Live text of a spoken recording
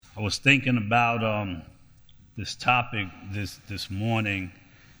I was thinking about this topic this morning,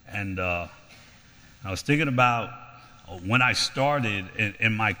 and I was thinking about when I started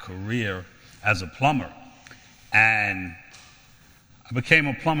in my career as a plumber. And I became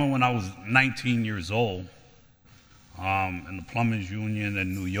a plumber when I was 19 years old in the Plumbers Union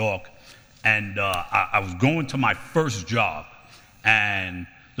in New York. And I was going to my first job. And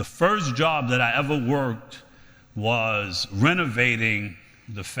the first job that I ever worked was renovating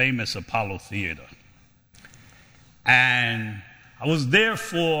the famous Apollo Theater. And I was there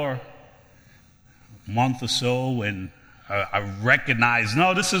for a month or so, and I recognized,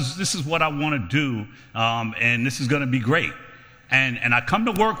 no, this is what I want to do, and this is going to be great. And I come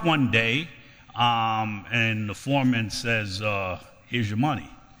to work one day, and the foreman says, here's your money.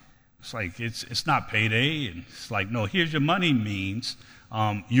 It's like, it's not payday. And it's like, no, here's your money means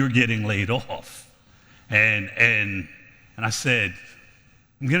you're getting laid off. And I said,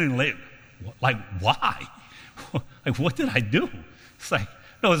 I'm getting laid. Like, why? Like, what did I do? It's like,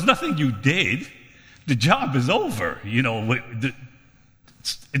 no, there's nothing you did. The job is over. You know,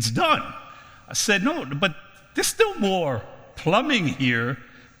 it's done. I said, no, but there's still more plumbing here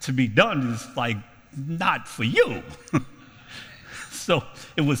to be done. It's like, not for you. So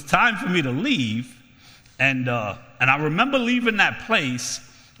it was time for me to leave. And I remember leaving that place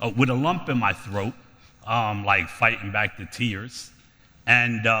with a lump in my throat, like fighting back the tears,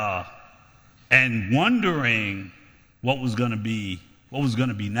 and wondering what was going to be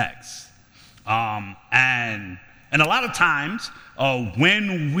next. And a lot of times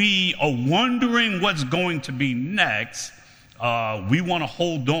when we are wondering what's going to be next, we want to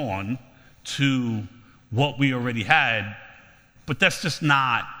hold on to what we already had, but that's just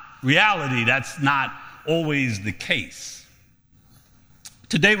not reality. That's not always the case.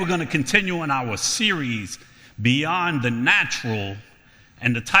 Today we're going to continue in our series, Beyond the Natural,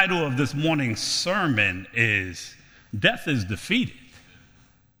 and the title of this morning's sermon is Death is Defeated.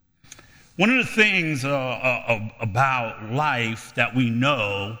 One of the things about life that we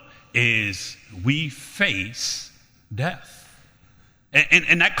know is we face death.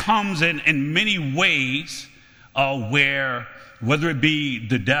 And that comes in many ways where, whether it be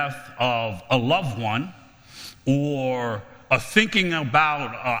the death of a loved one or thinking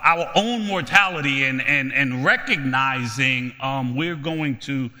about our own mortality and recognizing we're going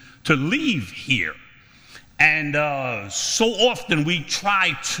to leave here. And so often we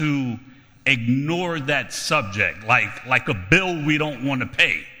try to ignore that subject, like a bill we don't want to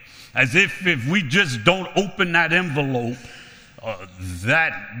pay. As if we just don't open that envelope,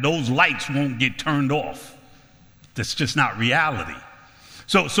 those lights won't get turned off. That's just not reality.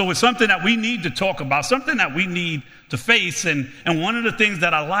 So it's something that we need to talk about, something that we need to face. And one of the things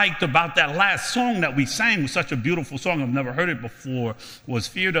that I liked about that last song that we sang, was such a beautiful song, I've never heard it before, was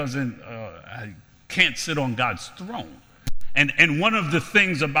Fear Can't Sit on God's Throne. And one of the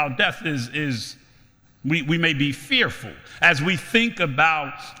things about death is we may be fearful as we think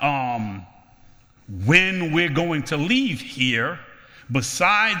about when we're going to leave here.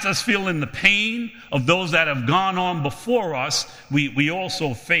 Besides us feeling the pain of those that have gone on before us, we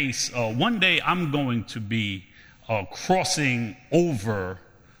also face one day I'm going to be crossing over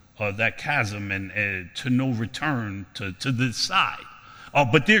that chasm and to no return to this side.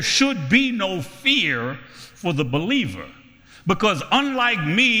 But there should be no fear for the believer, because unlike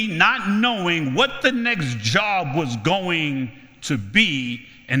me not knowing what the next job was going to be,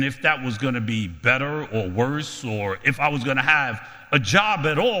 and if that was going to be better or worse, or if I was going to have a job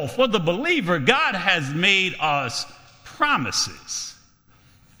at all, for the believer, God has made us promises.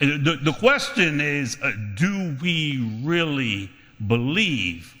 The question is, do we really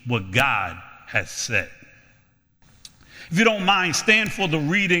believe what God has said? If you don't mind, stand for the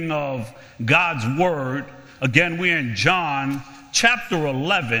reading of God's word. Again, we're in John chapter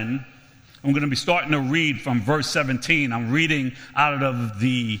 11. I'm going to be starting to read from verse 17. I'm reading out of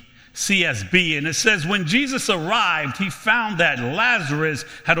the CSB, and it says, when Jesus arrived, he found that Lazarus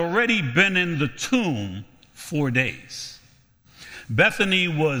had already been in the tomb 4 days. Bethany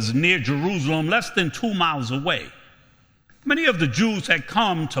was near Jerusalem, less than 2 miles away. Many of the Jews had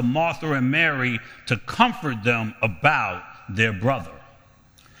come to Martha and Mary to comfort them about their brother.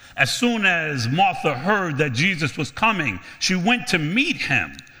 As soon as Martha heard that Jesus was coming, she went to meet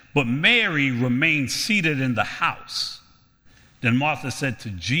him, but Mary remained seated in the house. Then Martha said to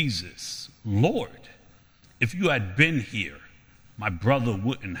Jesus, Lord, if you had been here, my brother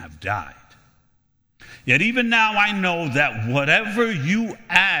wouldn't have died. Yet even now I know that whatever you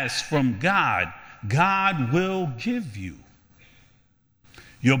ask from God, God will give you.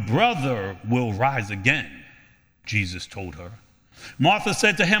 Your brother will rise again, Jesus told her. Martha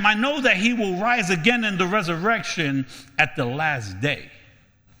said to him, I know that he will rise again in the resurrection at the last day.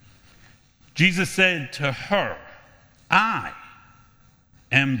 Jesus said to her, I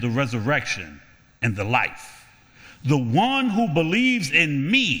am the resurrection and the life. The one who believes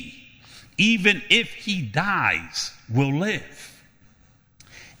in me, even if he dies, will live.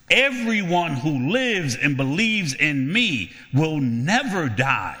 Everyone who lives and believes in me will never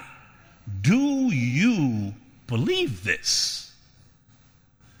die. Do you believe this?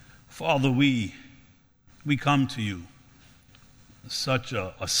 Father, we come to you. Such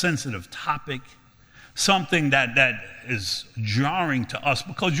a sensitive topic, something that is jarring to us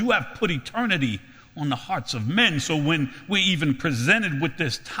because you have put eternity on the hearts of men. So when we even presented with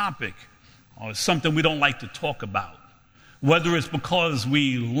this topic, it's something we don't like to talk about, whether it's because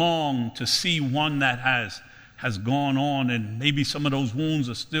we long to see one that has gone on and maybe some of those wounds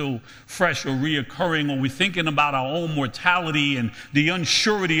are still fresh or reoccurring, or we're thinking about our own mortality and the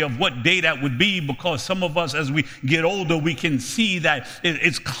unsurety of what day that would be, because some of us, as we get older, we can see that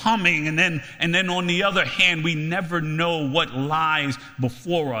it's coming, and then on the other hand, we never know what lies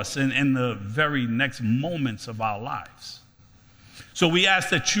before us in the very next moments of our lives. So we ask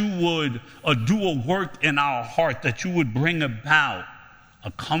that you would do a work in our heart, that you would bring about a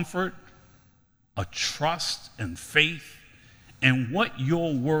comfort, a trust and faith in what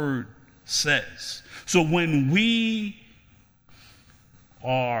your word says. So when we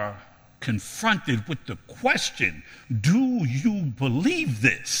are confronted with the question, do you believe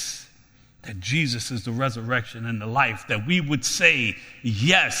this? That Jesus is the resurrection and the life, that we would say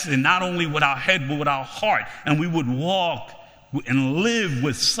yes, and not only with our head, but with our heart, and we would walk and live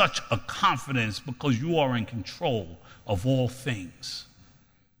with such a confidence because you are in control of all things.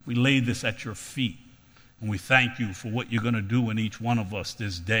 We lay this at your feet, and we thank you for what you're going to do in each one of us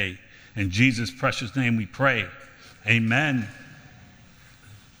this day. In Jesus' precious name we pray. Amen.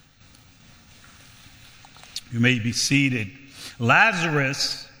 You may be seated.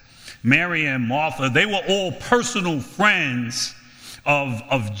 Lazarus, Mary, and Martha, they were all personal friends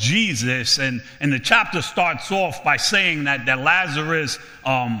of Jesus. And the chapter starts off by saying that Lazarus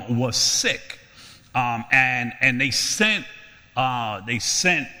was sick. And they sent a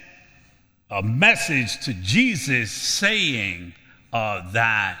message to Jesus saying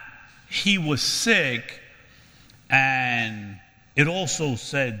that he was sick, and it also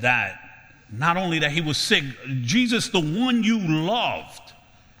said that not only that he was sick, Jesus, the one you loved,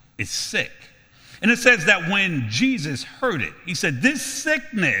 is sick. And it says that when Jesus heard it, he said, this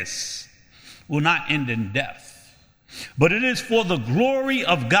sickness will not end in death, but it is for the glory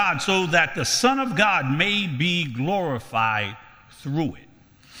of God, so that the Son of God may be glorified through it.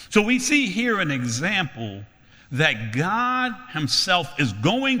 So we see here an example that God himself is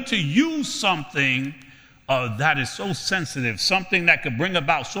going to use something that is so sensitive, something that could bring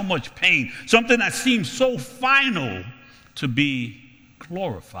about so much pain, something that seems so final, to be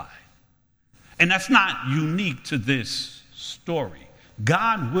glorified. And that's not unique to this story.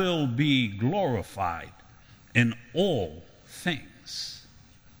 God will be glorified in all things.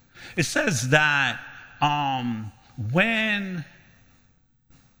 It says that when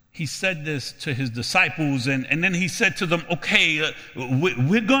he said this to his disciples, and then he said to them, okay,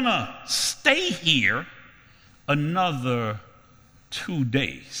 we're going to stay here another 2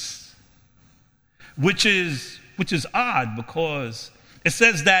 days, which is odd, because it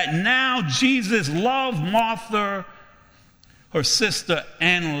says that now Jesus loved Martha, her sister,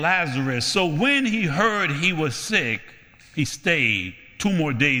 and Lazarus. So when he heard he was sick, he stayed 2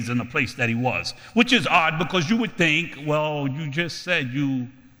 more days in the place that he was, which is odd, because you would think, well, you just said you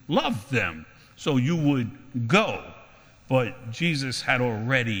loved them, so you would go. But Jesus had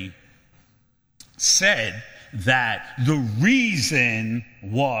already said that the reason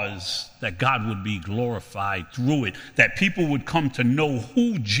was that God would be glorified through it, that people would come to know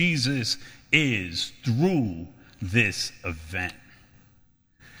who Jesus is through this event.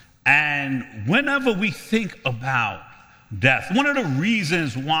 And whenever we think about death, one of the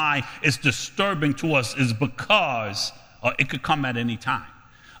reasons why it's disturbing to us is because it could come at any time.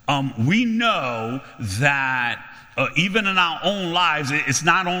 We know that even in our own lives, it's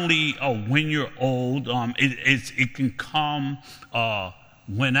not only when you're old, it can come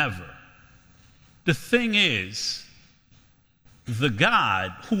whenever. The thing is, the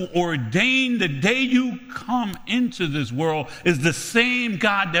God who ordained the day you come into this world is the same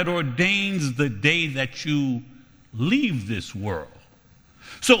God that ordains the day that you leave this world.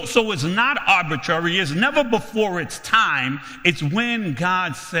 So it's not arbitrary. It's never before its time. It's when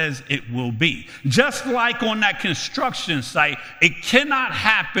God says it will be. Just like on that construction site, it cannot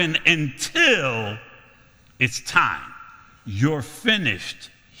happen until it's time. you're finished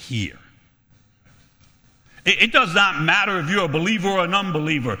here. It does not matter if you're a believer or an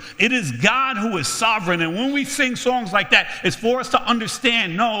unbeliever. It is God who is sovereign. And when we sing songs like that, it's for us to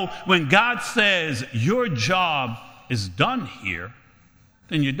understand, no, when God says your job is done here,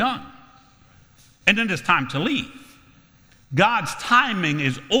 then you're done. And then it's time to leave. God's timing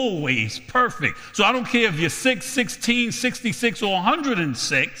is always perfect. So I don't care if you're 6, 16, 66, or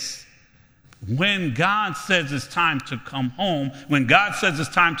 106. When God says it's time to come home, when God says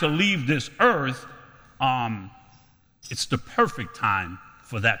it's time to leave this earth, it's the perfect time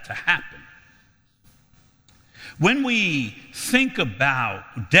for that to happen. When we think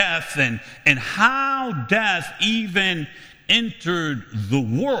about death and how death even entered the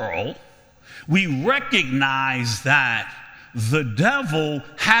world, we recognize that the devil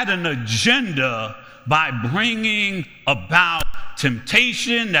had an agenda by bringing about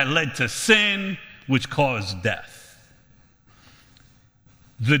temptation that led to sin, which caused death.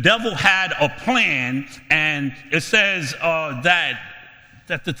 The devil had a plan, and it says that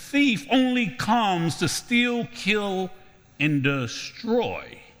the thief only comes to steal, kill, and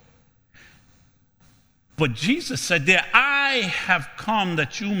destroy. But Jesus said there, I have come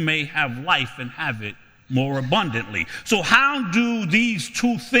that you may have life and have it more abundantly. So how do these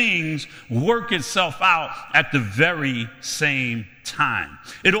two things work itself out at the very same time?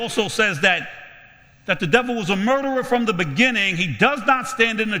 It also says that the devil was a murderer from the beginning. He does not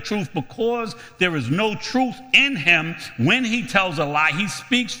stand in the truth because there is no truth in him. When he tells a lie, he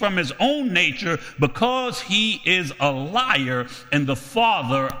speaks from his own nature because he is a liar and the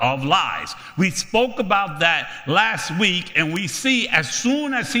father of lies. We spoke about that last week, and we see as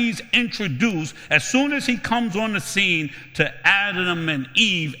soon as he's introduced, as soon as he comes on the scene to Adam and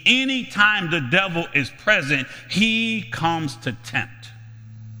Eve, anytime the devil is present, he comes to tempt.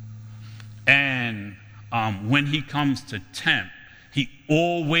 And when he comes to tempt, he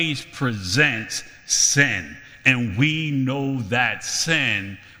always presents sin. And we know that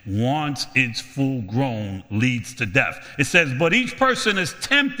sin, once it's full grown, leads to death. It says, but each person is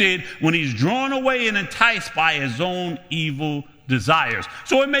tempted when he's drawn away and enticed by his own evil desires.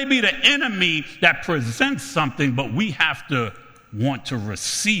 So it may be the enemy that presents something, but we have to want to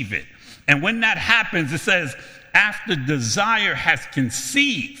receive it. And when that happens, it says, after desire has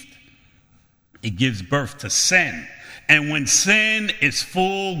conceived, it gives birth to sin. And when sin is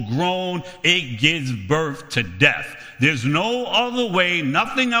full grown, it gives birth to death. There's no other way,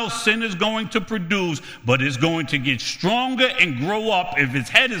 nothing else sin is going to produce, but it's going to get stronger and grow up if its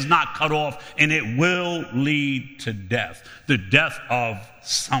head is not cut off, and it will lead to death, the death of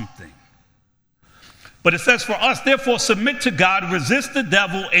something. But it says for us, therefore submit to God, resist the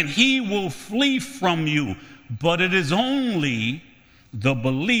devil, and he will flee from you. But it is only the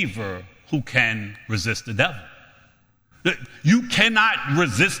believer who can resist the devil. You cannot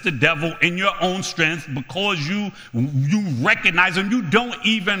resist the devil in your own strength because you recognize him. You don't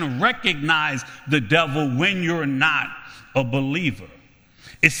even recognize the devil when you're not a believer.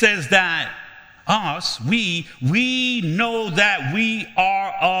 It says that we know that we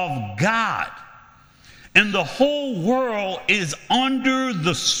are of God. And the whole world is under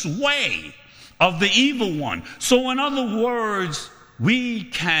the sway of the evil one. So in other words, we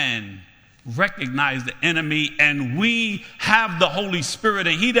can recognize the enemy, and we have the Holy Spirit,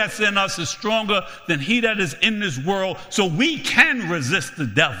 and he that's in us is stronger than he that is in this world, so we can resist the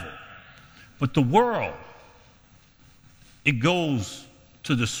devil. But the world, it goes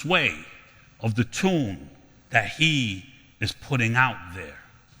to the sway of the tune that he is putting out there.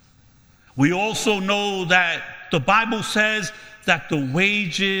 We also know that the Bible says that the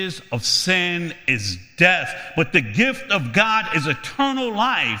wages of sin is death, but the gift of God is eternal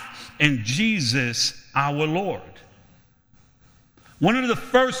life in Jesus our Lord. One of the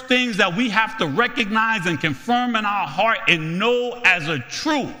first things that we have to recognize and confirm in our heart and know as a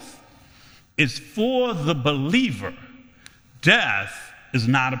truth is, for the believer, death is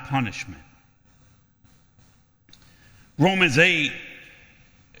not a punishment. Romans 8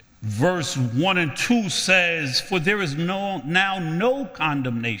 verse 1 and 2 says, for there is now no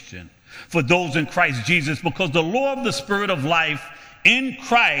condemnation for those in Christ Jesus, because the law of the Spirit of life in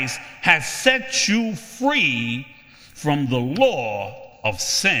Christ has set you free from the law of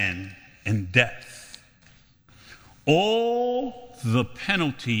sin and death. All the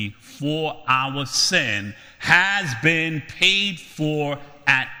penalty for our sin has been paid for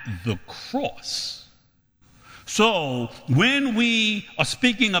at the cross. So when we are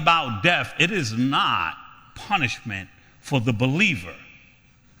speaking about death, it is not punishment for the believer.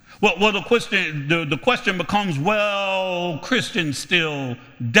 Well, the question becomes, well, Christians still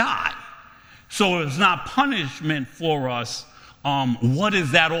die. So it's not punishment for us. What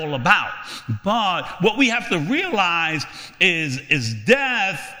is that all about? But what we have to realize is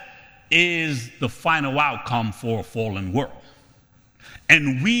death is the final outcome for a fallen world.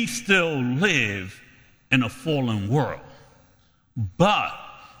 And we still live in a fallen world. But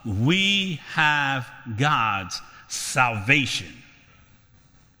we have God's salvation.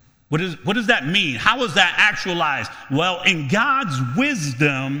 What does that mean? How is that actualized? Well, in God's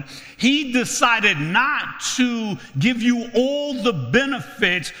wisdom, he decided not to give you all the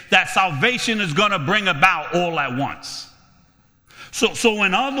benefits that salvation is going to bring about all at once. So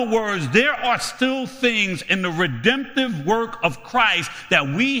in other words, there are still things in the redemptive work of Christ that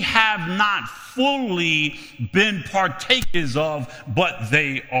we have not fully been partakers of, but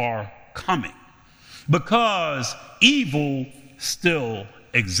they are coming. Because evil still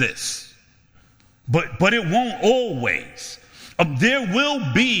exists. But it won't always. There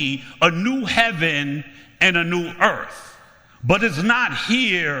will be a new heaven and a new earth. But it's not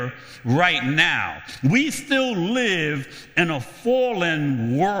here right now. We still live in a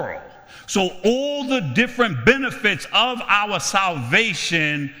fallen world. So all the different benefits of our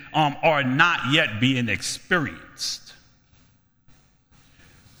salvation are not yet being experienced.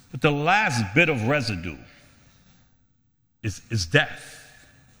 But the last bit of residue is death.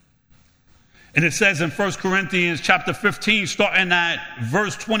 And it says in 1 Corinthians chapter 15, starting at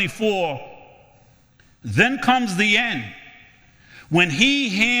verse 24, then comes the end, when he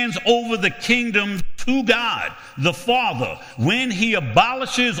hands over the kingdom to God, the Father, when he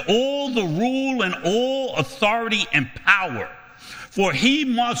abolishes all the rule and all authority and power. For he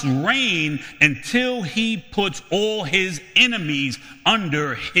must reign until he puts all his enemies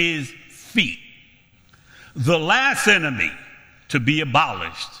under his feet. The last enemy to be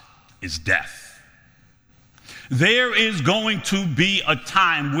abolished is death. There is going to be a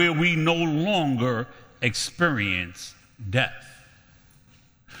time where we no longer experience death.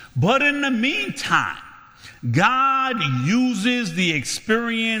 But in the meantime, God uses the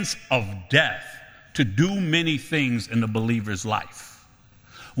experience of death to do many things in the believer's life.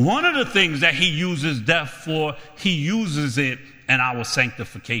 One of the things that he uses death for, he uses it in our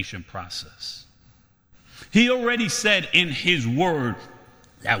sanctification process. He already said in his word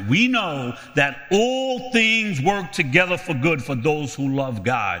that we know that all things work together for good for those who love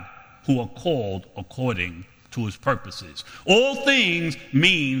God, who are called according to his purposes. All things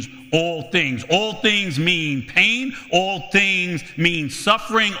means all things. All things mean pain. All things mean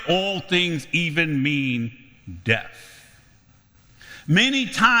suffering. All things even mean death. Many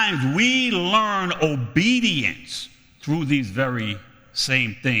times we learn obedience through these very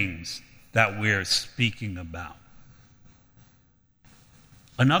same things that we're speaking about.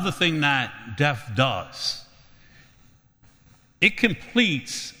 Another thing that death does, it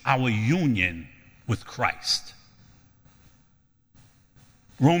completes our union with Christ.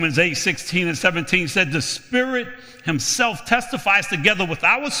 Romans 8:16 and 17 said, the Spirit himself testifies together with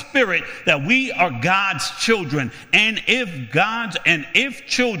our spirit that we are God's children, and if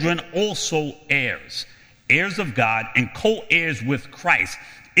children, also heirs, heirs of God and co-heirs with Christ,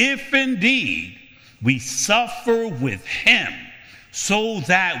 if indeed we suffer with him, so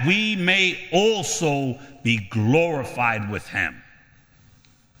that we may also be glorified with him.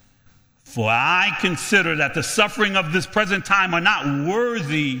 For I consider that the suffering of this present time are not worth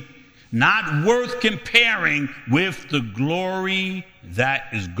comparing with the glory that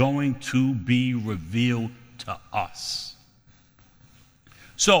is going to be revealed to us.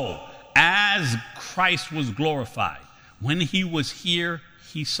 So, as Christ was glorified, when he was here,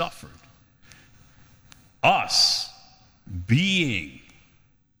 he suffered. Us being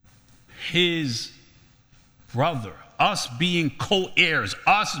his brother, us being co-heirs,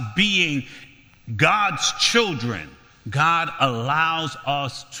 us being God's children, God allows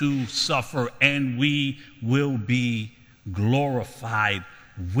us to suffer, and we will be glorified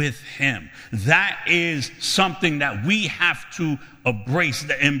with him. That is something that we have to embrace.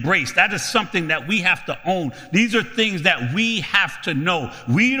 That is something that we have to own. These are things that we have to know.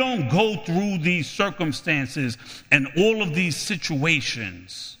 We don't go through these circumstances and all of these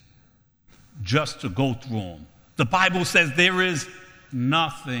situations just to go through them. The Bible says there is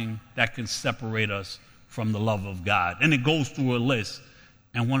nothing that can separate us from the love of God. And it goes through a list.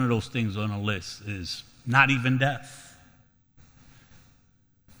 And one of those things on the list is not even death.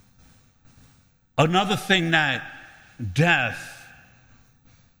 Another thing that death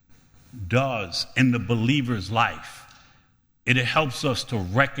does in the believer's life, it helps us to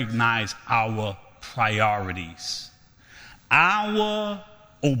recognize our priorities. Our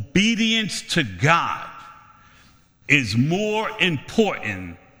obedience to God is more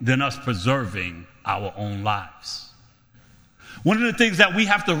important than us preserving our own lives. One of the things that we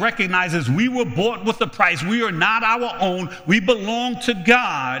have to recognize is we were bought with a price. We are not our own. We belong to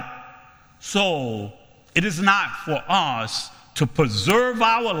God. So it is not for us to preserve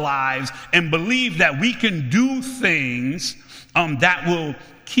our lives and believe that we can do things that will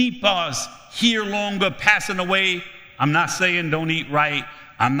keep us here longer, passing away. I'm not saying don't eat right.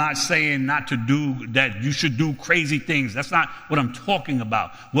 I'm not saying not to do that. You should do crazy things. That's not what I'm talking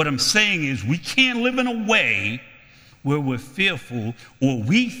about. What I'm saying is we can't live in a way where we're fearful or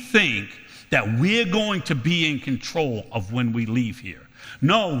we think that we're going to be in control of when we leave here.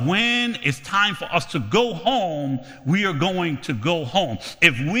 No, when it's time for us to go home, we are going to go home.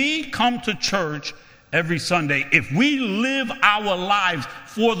 If we come to church every Sunday, if we live our lives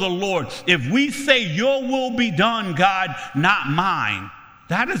for the Lord, if we say, your will be done, God, not mine,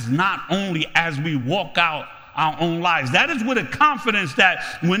 that is not only as we walk out our own lives. That is with a confidence that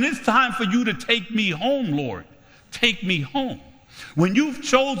when it's time for you to take me home, Lord, take me home. When you've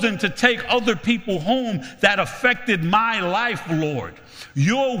chosen to take other people home that affected my life, Lord,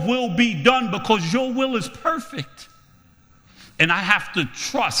 your will be done because your will is perfect. And I have to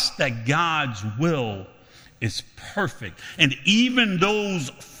trust that God's will is perfect. And even those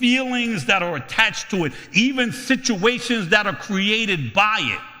feelings that are attached to it, even situations that are created by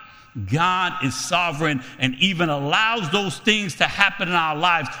it, God is sovereign and even allows those things to happen in our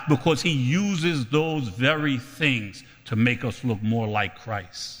lives because he uses those very things to make us look more like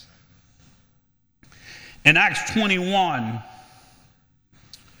Christ. In Acts 21,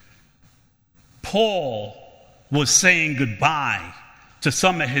 Paul was saying goodbye to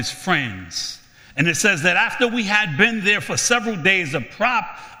some of his friends. And it says that after we had been there for several days, a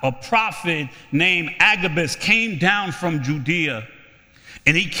prophet named Agabus came down from Judea.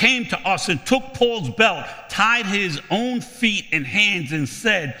 And he came to us and took Paul's belt, tied his own feet and hands, and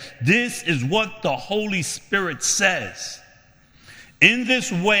said, this is what the Holy Spirit says. In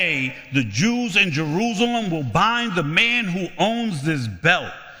this way, the Jews in Jerusalem will bind the man who owns this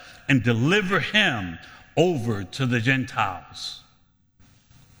belt and deliver him over to the Gentiles.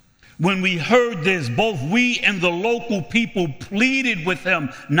 When we heard this, both we and the local people pleaded with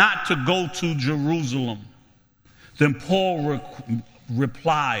him not to go to Jerusalem. Then Paul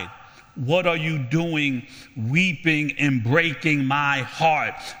replied, what are you doing, weeping and breaking my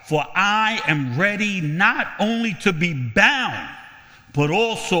heart? For I am ready not only to be bound, but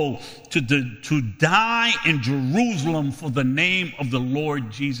also to die in Jerusalem for the name of the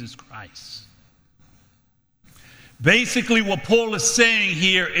Lord Jesus Christ. Basically, what Paul is saying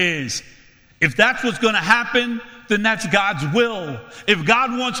here is, if that's what's going to happen, then that's God's will. If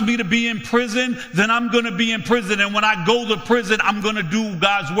God wants me to be in prison, then I'm going to be in prison. And when I go to prison, I'm going to do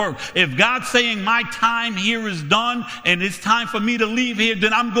God's work. If God's saying my time here is done and it's time for me to leave here,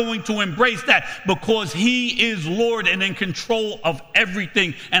 then I'm going to embrace that because he is Lord and in control of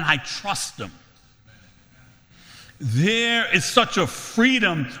everything. And I trust him. There is such a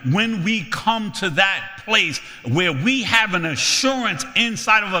freedom when we come to that place where we have an assurance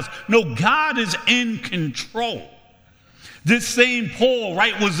inside of us. No, God is in control. This same Paul,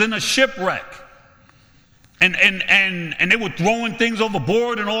 right, was in a shipwreck. And they were throwing things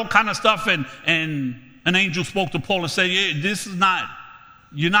overboard and all kind of stuff. And an angel spoke to Paul and said, this is not,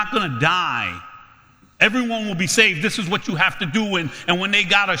 you're not going to die. Everyone will be saved. This is what you have to do. And when they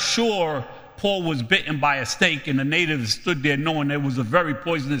got ashore, Paul was bitten by a snake, and the natives stood there knowing there was a very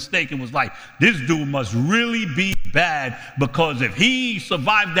poisonous snake and was like, this dude must really be bad, because if he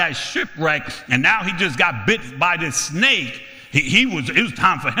survived that shipwreck and now he just got bit by this snake, it was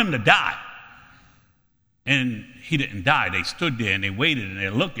time for him to die. And he didn't die. They stood there and they waited and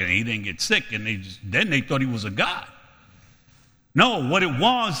they're looking, and he didn't get sick, and then they thought he was a god. No, what it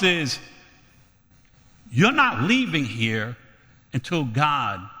was is, you're not leaving here until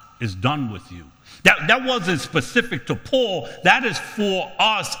God is done with you. That wasn't specific to Paul. That is for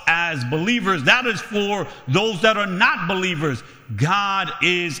us as believers. That is for those that are not believers. God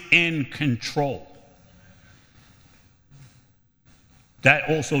is in control. That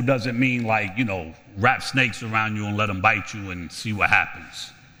also doesn't mean wrap snakes around you and let them bite you and see what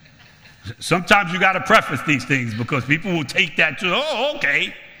happens. Sometimes you got to preface these things because people will take that to, oh,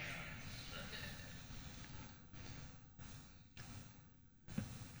 okay.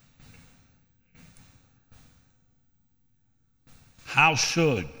 How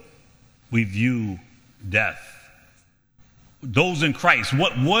should we view death? Those in Christ,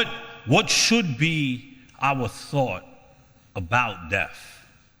 what should be our thought about death?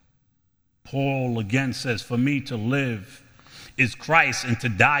 Paul again says, for me to live is Christ and to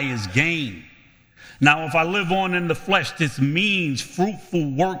die is gain. Now, if I live on in the flesh, this means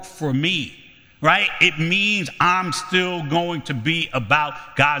fruitful work for me, right? It means I'm still going to be about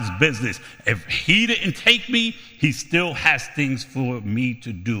God's business. If he didn't take me, he still has things for me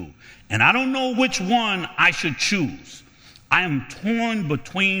to do. And I don't know which one I should choose. I am torn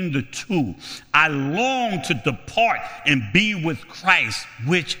between the two. I long to depart and be with Christ,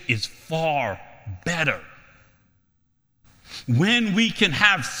 which is far better. When we can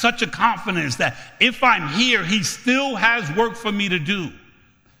have such a confidence that if I'm here, he still has work for me to do.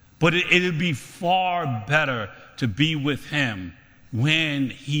 But it'd be far better to be with him when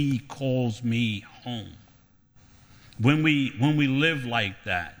he calls me home. When we live like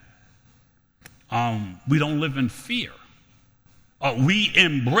that, we don't live in fear. We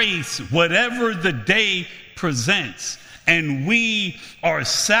embrace whatever the day presents, and we are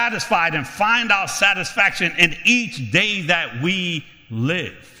satisfied and find our satisfaction in each day that we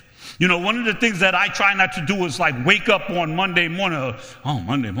live. You know, one of the things that I try not to do is like wake up on Monday morning.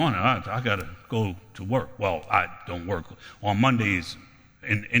 Monday morning, I got to go to work. Well, I don't work on Mondays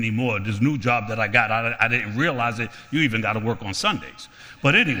anymore. This new job that I got, I didn't realize it. You even got to work on Sundays.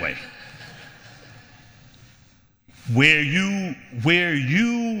 But anyway, where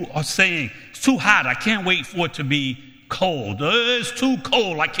you are saying, it's too hot, I can't wait for it to be cold. It's too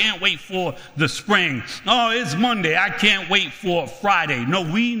cold, I can't wait for the spring. Oh, it's Monday, I can't wait for Friday. No,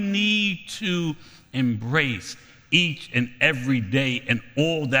 we need to embrace each and every day and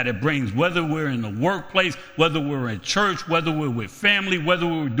all that it brings, whether we're in the workplace, whether we're in church, whether we're with family, whether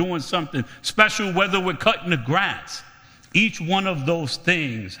we're doing something special, whether we're cutting the grass. Each one of those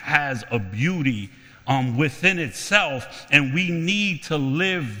things has a beauty within itself, and we need to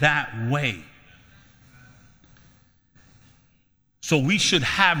live that way. So we should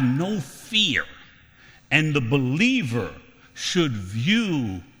have no fear, and the believer should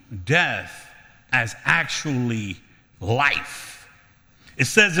view death as actually life. It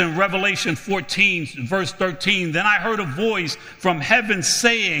says in Revelation 14, verse 13, then I heard a voice from heaven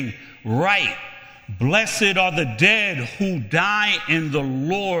saying, write, blessed are the dead who die in the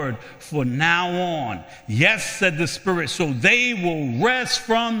Lord from now on. Yes, said the Spirit, so they will rest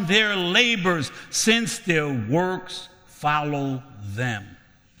from their labors since their works follow them.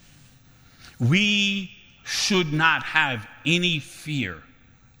 We should not have any fear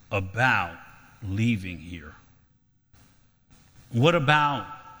about leaving here. What about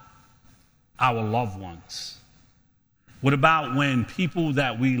our loved ones? What about when people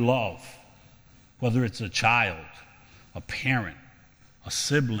that we love, whether it's a child, a parent, a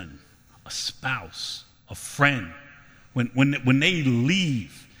sibling, a spouse, a friend, when they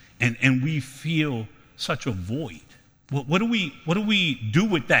leave and we feel such a void? What do we do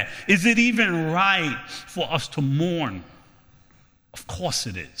with that? Is it even right for us to mourn? Of course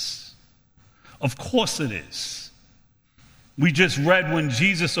it is. Of course it is. We just read when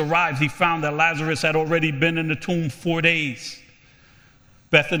Jesus arrived, he found that Lazarus had already been in the tomb 4 days.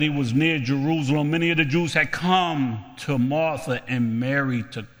 Bethany was near Jerusalem. Many of the Jews had come to Martha and Mary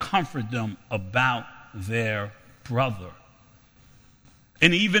to comfort them about their brother.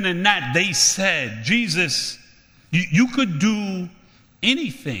 And even in that, they said, Jesus, you could do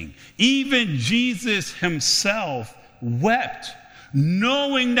anything. Even Jesus himself wept,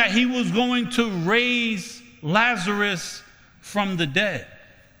 knowing that he was going to raise Lazarus from the dead.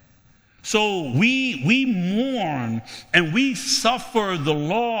 So we mourn and we suffer the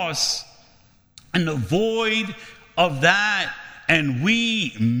loss and the void of that, and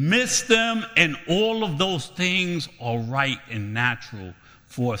we miss them, and all of those things are right and natural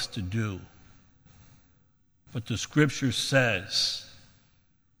for us to do. But the scripture says,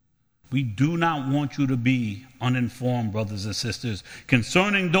 we do not want you to be uninformed, brothers and sisters,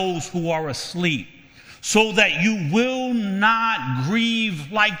 concerning those who are asleep, so that you will not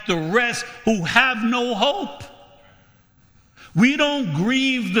grieve like the rest who have no hope. We don't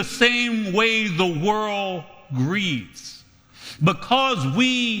grieve the same way the world grieves. Because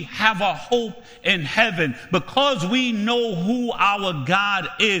we have a hope in heaven, because we know who our God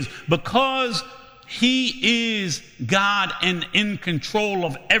is, because he is God and in control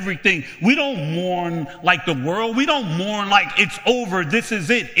of everything. We don't mourn like the world. We don't mourn like it's over. This is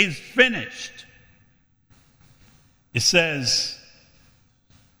it. It's finished. It says,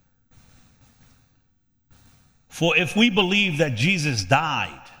 for if we believe that Jesus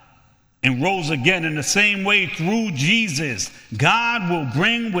died and rose again in the same way through Jesus, God will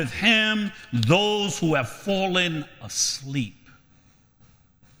bring with him those who have fallen asleep.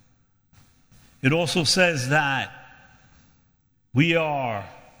 It also says that we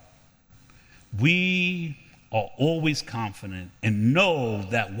are always confident and know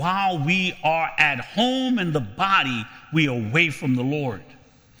that while we are at home in the body, we are away from the Lord.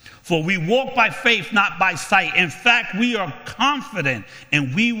 For we walk by faith, not by sight. In fact, we are confident,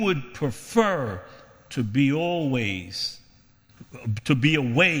 and we would prefer to be away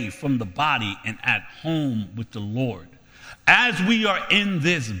from the body and at home with the Lord. As we are in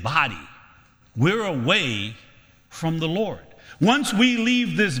this body, we're away from the Lord. Once we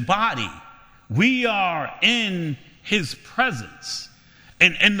leave this body, we are in his presence.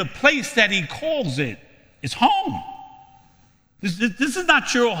 And the place that he calls it is home. This is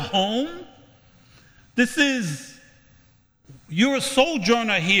not your home. You're a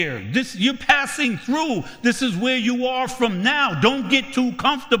sojourner here. You're passing through. This is where you are from now. Don't get too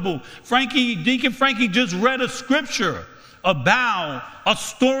comfortable. Deacon Frankie just read a scripture about us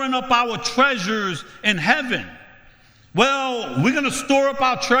storing up our treasures in heaven. Well, we're going to store up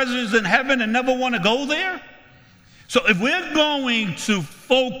our treasures in heaven and never want to go there? So if we're going to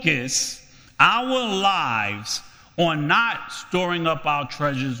focus our lives on not storing up our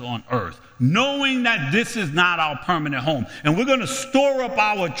treasures on earth, knowing that this is not our permanent home, and we're going to store up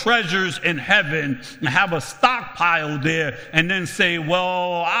our treasures in heaven and have a stockpile there and then say,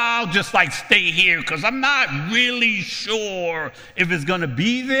 well, I'll just stay here because I'm not really sure if it's going to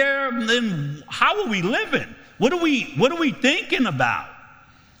be there, then how are we living? What are we thinking about?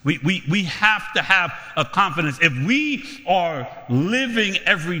 We have to have a confidence. If we are living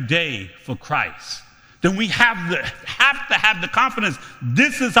every day for Christ, then we have to have the confidence.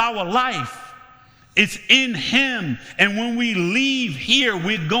 This is our life. It's in him. And when we leave here,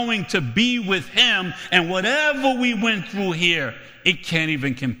 we're going to be with him. And whatever we went through here, it can't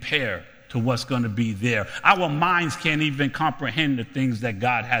even compare to what's going to be there. Our minds can't even comprehend the things that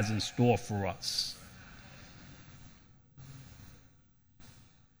God has in store for us.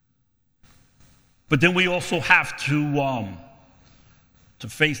 But then we also have to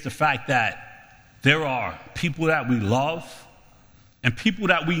face the fact that there are people that we love and people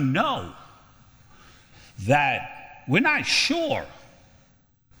that we know that we're not sure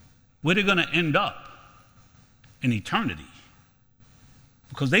where they're going to end up in eternity,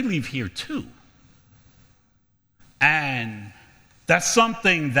 because they leave here too. And that's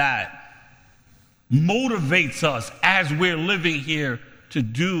something that motivates us as we're living here to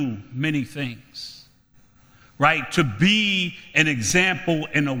do many things. Right? To be an example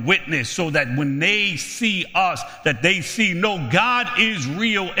and a witness so that when they see us, that they see, no, God is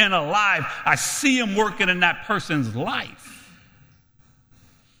real and alive. I see him working in that person's life.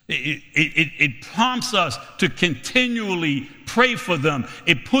 It prompts us to continually pray for them.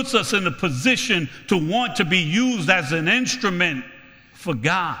 It puts us in a position to want to be used as an instrument for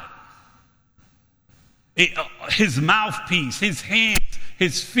God. His mouthpiece, his hands,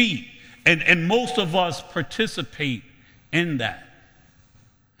 his feet. And most of us participate in that.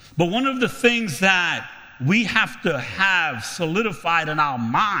 But one of the things that we have to have solidified in our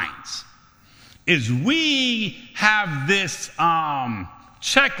minds is we have this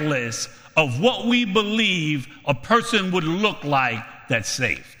checklist of what we believe a person would look like that's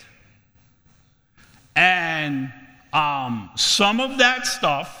saved. And some of that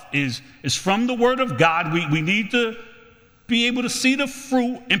stuff is from the Word of God. We need to be able to see the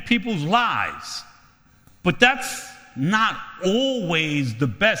fruit in people's lives. But that's not always the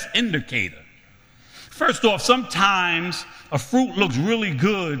best indicator. First off, sometimes a fruit looks really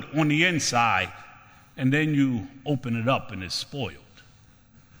good on the inside, and then you open it up and it's spoiled.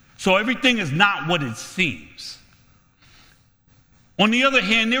 So everything is not what it seems. On the other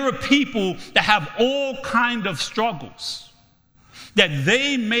hand, there are people that have all kinds of struggles that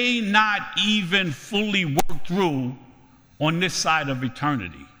they may not even fully work through on this side of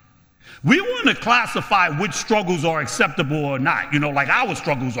eternity. We want to classify which struggles are acceptable or not. Like our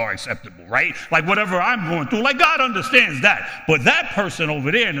struggles are acceptable, right? Like whatever I'm going through, like God understands that. But that person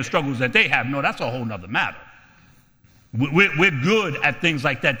over there and the struggles that they have, no, that's a whole nother matter. We're good at things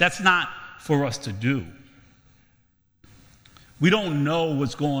like that. That's not for us to do. We don't know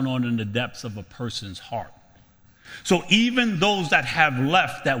what's going on in the depths of a person's heart. So even those that have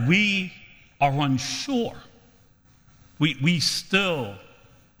left that we are unsure, we still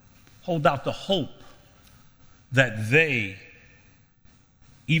hold out the hope that they,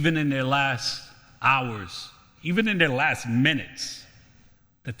 even in their last hours, even in their last minutes,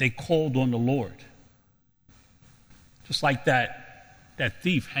 that they called on the Lord. Just like that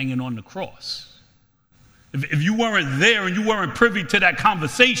thief hanging on the cross. If you weren't there and you weren't privy to that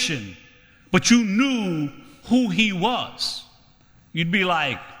conversation, but you knew who he was, you'd be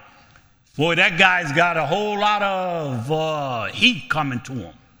like, boy, that guy's got a whole lot of heat coming to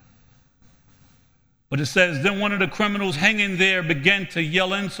him. But it says, then one of the criminals hanging there began to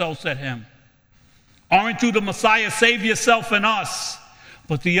yell insults at him. Aren't you the Messiah? Save yourself and us.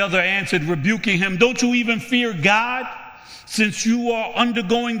 But the other answered, rebuking him, don't you even fear God? Since you are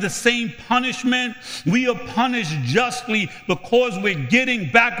undergoing the same punishment, we are punished justly because we're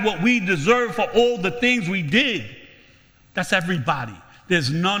getting back what we deserve for all the things we did. That's everybody.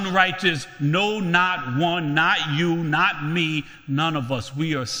 There's none righteous, no, not one, not you, not me, none of us.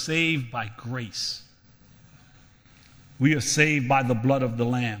 We are saved by grace. We are saved by the blood of the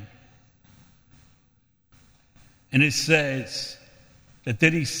Lamb. And it says that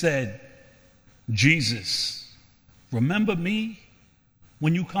then he said, Jesus, remember me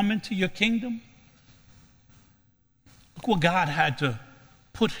when you come into your kingdom? Look what God had to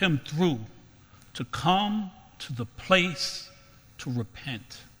put him through to come to the place to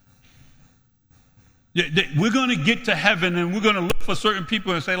repent. We're going to get to heaven and we're going to look for certain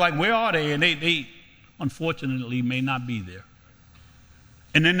people and say, like, where are they? And they unfortunately may not be there.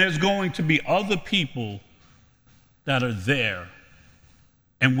 And then there's going to be other people that are there,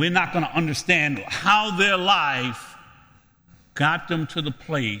 and we're not going to understand how their life got them to the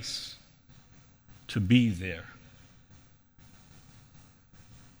place to be there.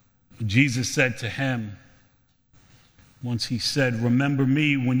 Jesus said to him, once he said, remember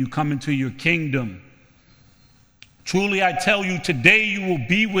me when you come into your kingdom. Truly I tell you, today you will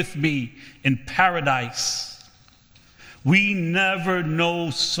be with me in paradise. We never know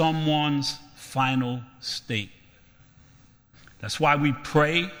someone's final state. That's why we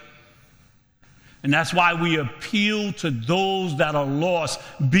pray. And that's why we appeal to those that are lost.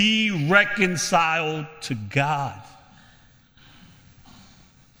 Be reconciled to God.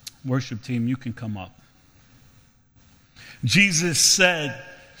 Worship team, you can come up. Jesus said,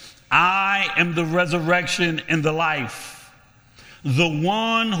 I am the resurrection and the life. The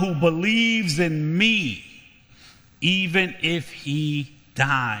one who believes in me, even if he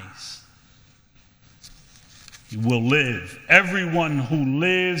dies, he will live. Everyone who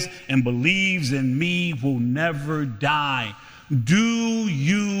lives and believes in me will never die. Do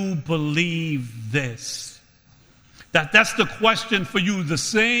you believe this? That's the question for you, the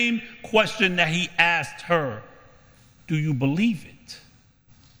same question that he asked her. Do you believe it?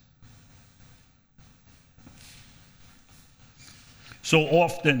 So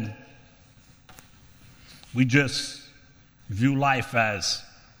often, we just view life as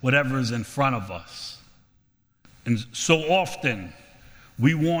whatever is in front of us. And so often,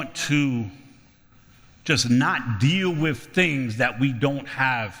 we want to just not deal with things that we don't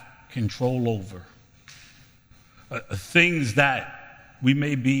have control over. Things that we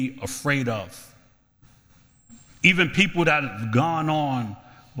may be afraid of. Even people that have gone on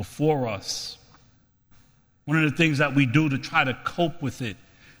before us. One of the things that we do to try to cope with it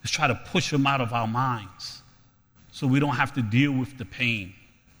is try to push them out of our minds so we don't have to deal with the pain.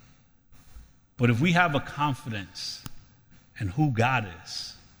 But if we have a confidence in who God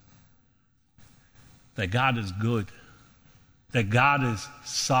is, that God is good, that God is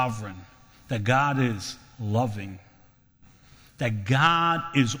sovereign, that God is loving, that God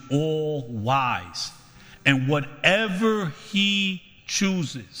is all wise, and whatever he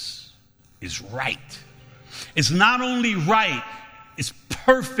chooses is right. It's not only right, it's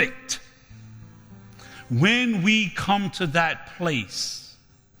perfect. When we come to that place,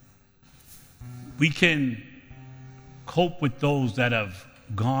 we can cope with those that have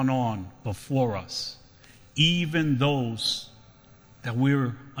gone on before us, even those that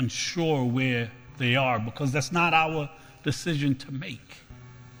we're unsure where they are, because that's not our decision to make.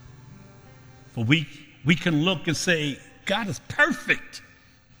 But we can look and say, God is perfect.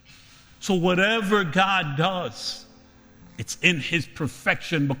 So whatever God does, it's in his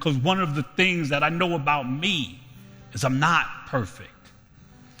perfection, because one of the things that I know about me is I'm not perfect.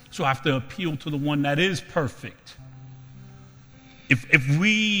 So I have to appeal to the one that is perfect. If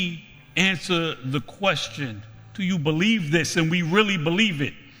we answer the question, do you believe this, and we really believe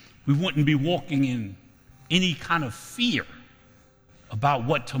it, we wouldn't be walking in any kind of fear about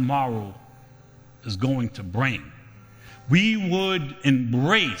what tomorrow is going to bring. We would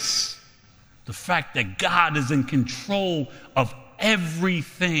embrace the fact that God is in control of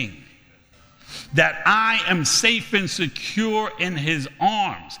everything, that I am safe and secure in his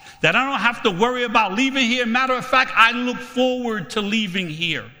arms, that I don't have to worry about leaving here. Matter of fact, I look forward to leaving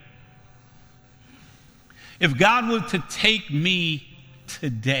here. If God were to take me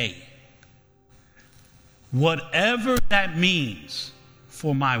today, whatever that means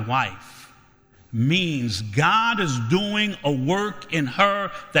for my wife, means God is doing a work in her,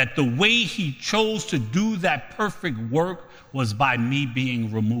 that the way he chose to do that perfect work was by me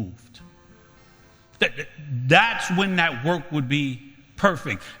being removed. That's when that work would be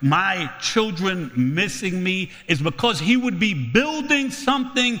perfect. My children missing me is because he would be building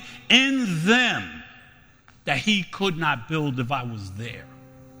something in them that he could not build if I was there.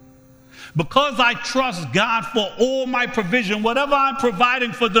 Because I trust God for all my provision, whatever I'm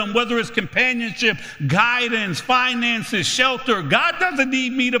providing for them, whether it's companionship, guidance, finances, shelter, God doesn't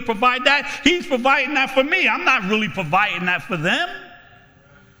need me to provide that. He's providing that for me. I'm not really providing that for them.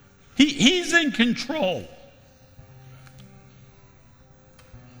 He's in control.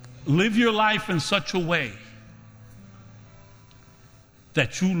 Live your life in such a way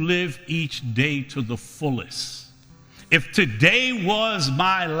that you live each day to the fullest. If today was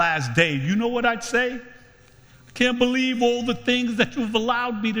my last day, you know what I'd say? I can't believe all the things that you've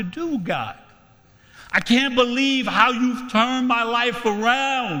allowed me to do, God. I can't believe how you've turned my life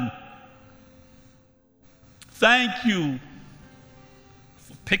around. Thank you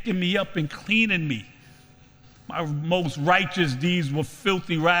for picking me up and cleaning me. My most righteous deeds were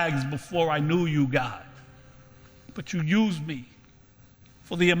filthy rags before I knew you, God. But you used me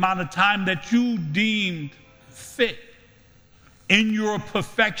for the amount of time that you deemed fit in your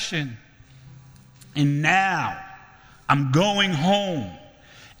perfection. And now I'm going home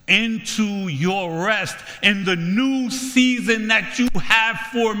into your rest in the new season that you have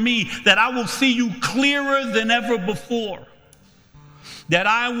for me, that I will see you clearer than ever before. That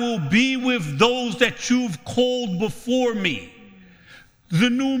I will be with those that you've called before me. The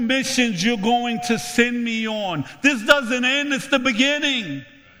new missions you're going to send me on. This doesn't end, it's the beginning.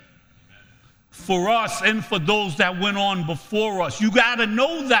 For us and for those that went on before us. You got to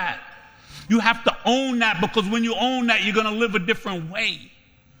know that. You have to own that, because when you own that, you're going to live a different way.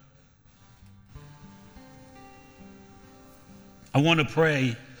 I want to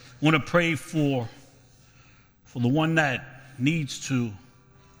pray for the one that needs to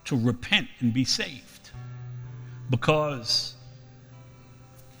repent and be saved, because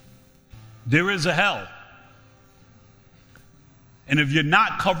there is a hell, and if you're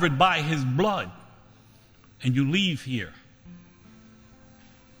not covered by his blood and you leave here,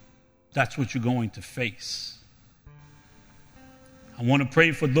 that's what you're going to face. I want to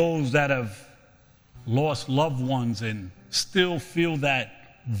pray for those that have lost loved ones and still feel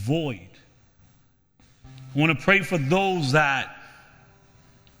that void. I want to pray for those that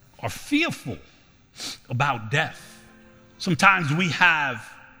are fearful about death. Sometimes we have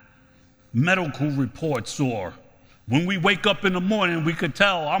medical reports, or when we wake up in the morning, we could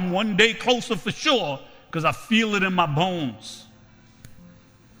tell I'm one day closer for sure because I feel it in my bones.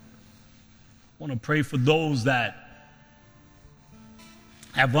 I want to pray for those that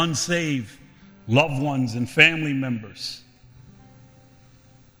have unsaved loved ones and family members.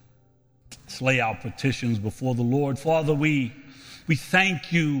 Let's lay our petitions before the Lord. Father, we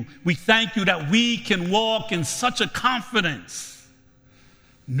thank you. We thank you that we can walk in such a confidence,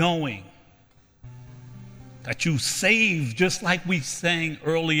 knowing that you save, just like we sang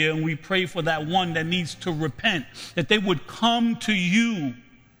earlier. And we pray for that one that needs to repent, that they would come to you,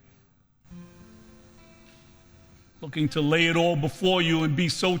 looking to lay it all before you and be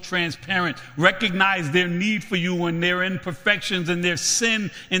so transparent, recognize their need for you and their imperfections and their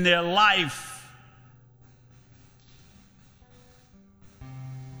sin in their life,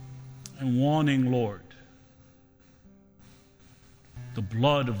 and wanting, Lord, the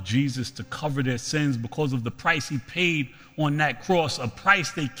blood of Jesus to cover their sins because of the price he paid on that cross, a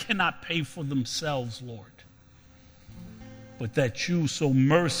price they cannot pay for themselves, Lord, but that you so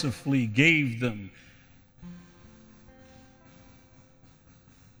mercifully gave them.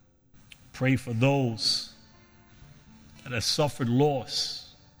 Pray for those that have suffered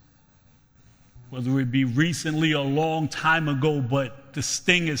loss, whether it be recently or a long time ago, but the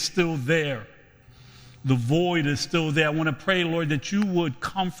sting is still there. The void is still there. I want to pray, Lord, that you would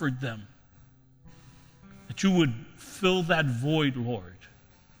comfort them, that you would fill that void, Lord.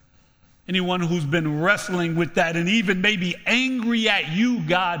 Anyone who's been wrestling with that and even maybe angry at you,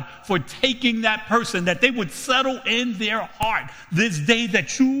 God, for taking that person, that they would settle in their heart this day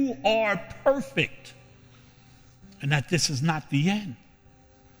that you are perfect and that this is not the end.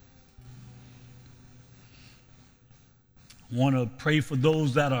 I want to pray for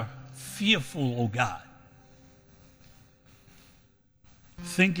those that are fearful, oh God,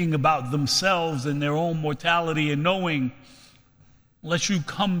 thinking about themselves and their own mortality and knowing unless you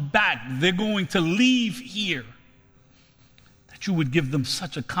come back, they're going to leave here. That you would give them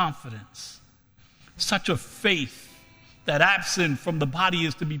such a confidence, such a faith, that absent from the body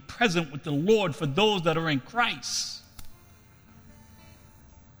is to be present with the Lord for those that are in Christ.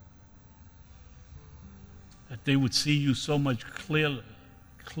 That they would see you so much clearer.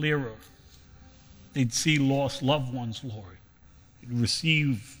 they'd see lost loved ones, Lord. They'd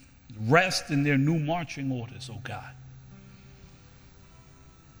receive rest in their new marching orders, oh God.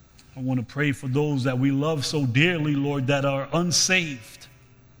 I want to pray for those that we love so dearly, Lord, that are unsaved.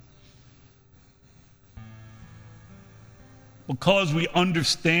 Because we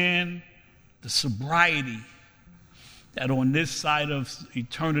understand the sobriety that on this side of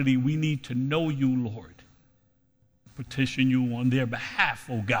eternity we need to know you, Lord. Petition you on their behalf,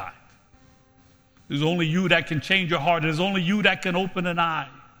 oh God. There's only you that can change your heart. There's only you that can open an eye.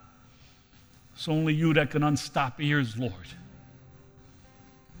 It's only you that can unstop ears, Lord.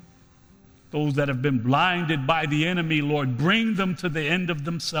 Those that have been blinded by the enemy, Lord, bring them to the end of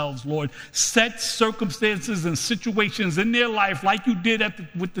themselves, Lord. Set circumstances and situations in their life like you did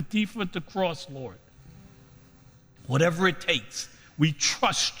with the thief at the cross, Lord. Whatever it takes, we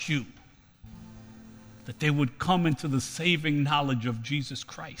trust you that they would come into the saving knowledge of Jesus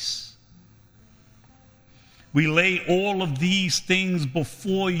Christ. We lay all of these things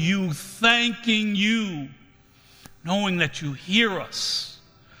before you, thanking you, knowing that you hear us.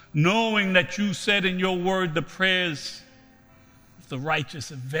 Knowing that you said in your word, the prayers of the righteous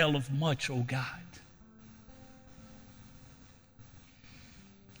availeth much, O God.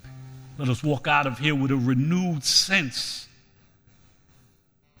 Let us walk out of here with a renewed sense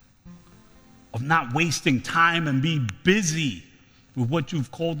of not wasting time and be busy with what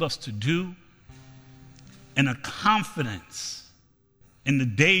you've called us to do, and a confidence in the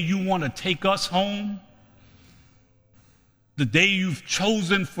day you want to take us home, the day you've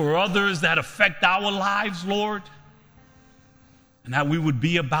chosen for others that affect our lives, Lord, and that we would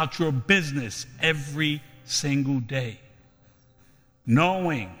be about your business every single day,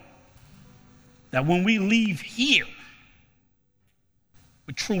 knowing that when we leave here,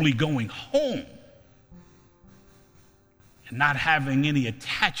 we're truly going home and not having any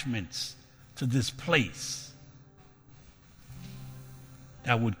attachments to this place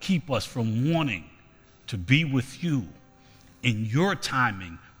that would keep us from wanting to be with you in your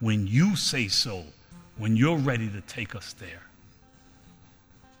timing, when you say so, when you're ready to take us there.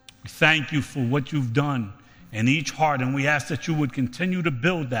 We thank you for what you've done in each heart, and we ask that you would continue to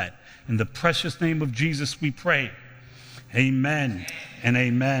build that. In the precious name of Jesus we pray. Amen and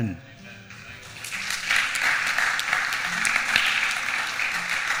amen.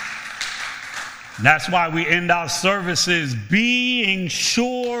 And that's why we end our services being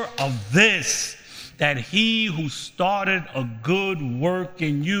sure of this, that he who started a good work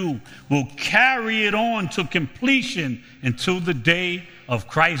in you will carry it on to completion until the day of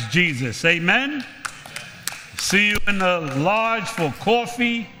Christ Jesus. Amen. See you in the lodge for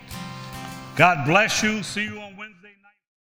coffee. God bless you. See you on Wednesday.